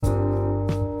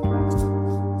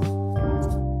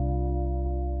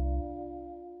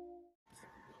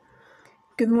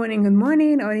Good morning.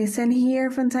 Orisen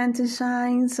here from Time to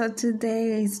Shine. So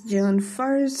today is June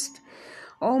 1st,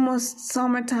 almost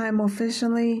summertime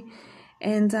officially,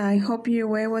 and I hope you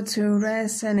were able to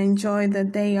rest and enjoy the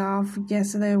day off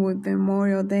yesterday with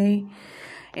Memorial Day,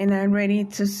 and I'm ready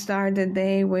to start the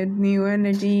day with new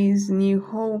energies, new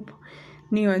hope,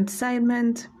 new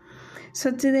excitement.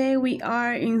 So today we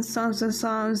are in Songs of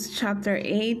Songs chapter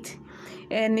 8,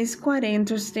 and it's quite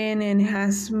interesting and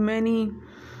has many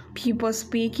people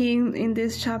speaking in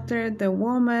this chapter, the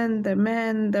woman, the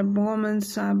man, the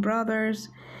woman's brothers,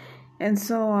 and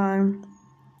so on.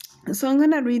 So I'm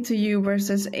going to read to you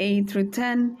verses 8 through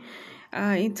 10.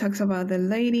 It talks about the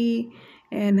lady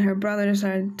and her brothers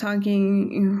are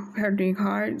talking in her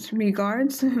regards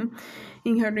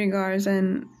in her regards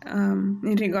and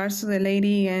in regards to the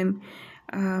lady, and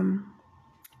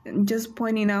just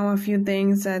pointing out a few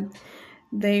things that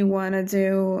they want to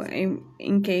do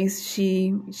in case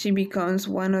she becomes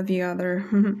one or the other.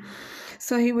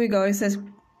 So here we go. It says,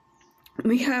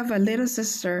 we have a little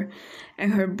sister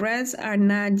and her breasts are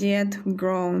not yet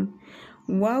grown.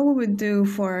 What will we do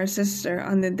for our sister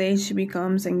on the day she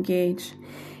becomes engaged?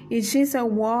 If she's a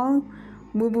wall,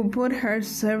 we will put her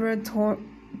several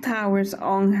towers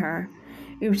on her.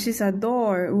 If she's a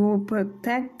door, we will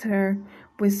protect her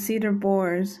with cedar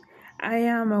boards. I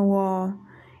am a wall,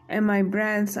 and my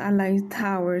breasts are like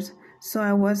towers, so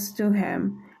I was to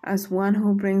him as one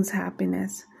who brings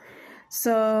happiness.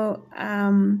 So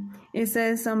it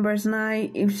says in verse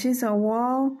 9, if she's a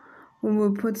wall, we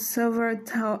will put silver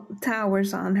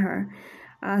towers on her.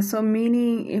 So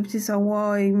meaning if she's a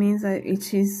wall, it means that if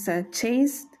she's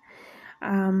chaste,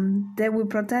 they will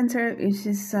protect her. If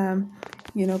she's,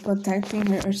 protecting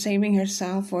her or saving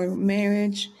herself for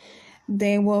marriage,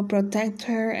 they will protect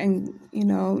her and,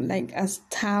 like as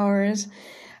towers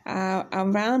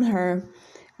around her,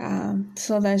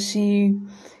 so that she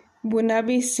would not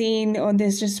be seen or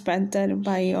disrespected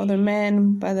by other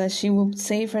men, but that she would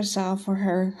save herself for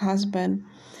her husband.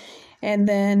 And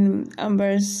then on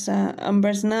verse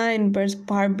 9, verse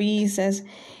part B says,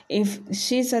 if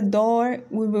she's a door,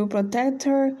 we will protect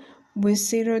her with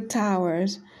cedar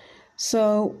towers.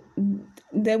 So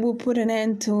they will put an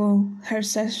end to her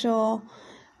sexual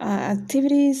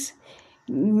activities,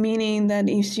 meaning that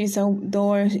if she's a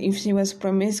door, if she was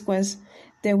promiscuous,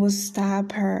 they will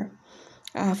stop her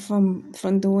from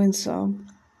doing so.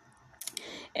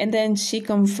 And then she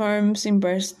confirms in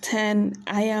verse 10,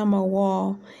 I am a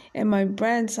wall, and my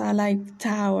breasts are like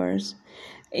towers.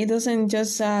 It doesn't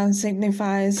just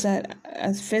signify that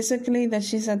physically that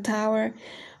she's a tower,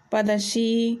 but that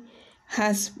she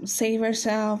has saved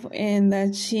herself and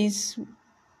that she's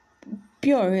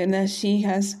pure and that she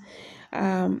has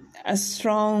a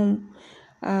strong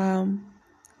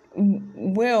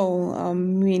will,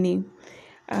 meaning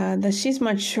that she's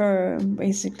mature,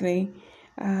 basically,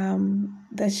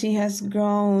 that she has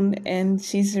grown and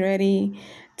she's ready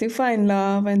to find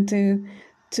love and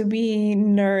to be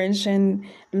nourished and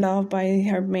loved by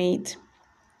her mate.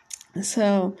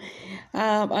 So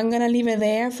I'm going to leave it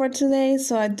there for today.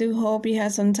 So I do hope you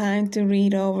have some time to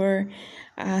read over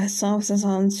Songs of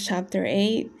Songs chapter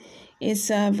 8. It's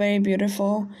very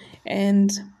beautiful, and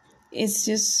it's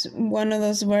just one of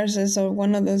those verses or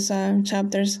one of those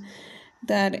chapters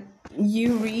that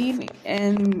you read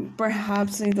and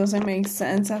perhaps it doesn't make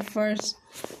sense at first,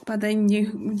 but then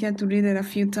you have to read it a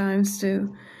few times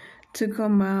to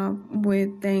come up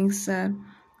with things that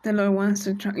the Lord wants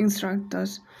to instruct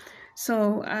us.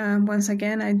 So once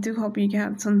again, I do hope you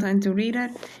have some time to read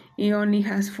it. It only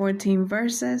has 14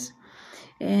 verses.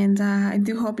 And I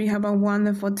do hope you have a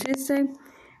wonderful Tuesday.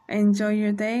 Enjoy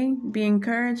your day. Be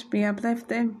encouraged. Be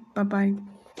uplifted. Bye-bye.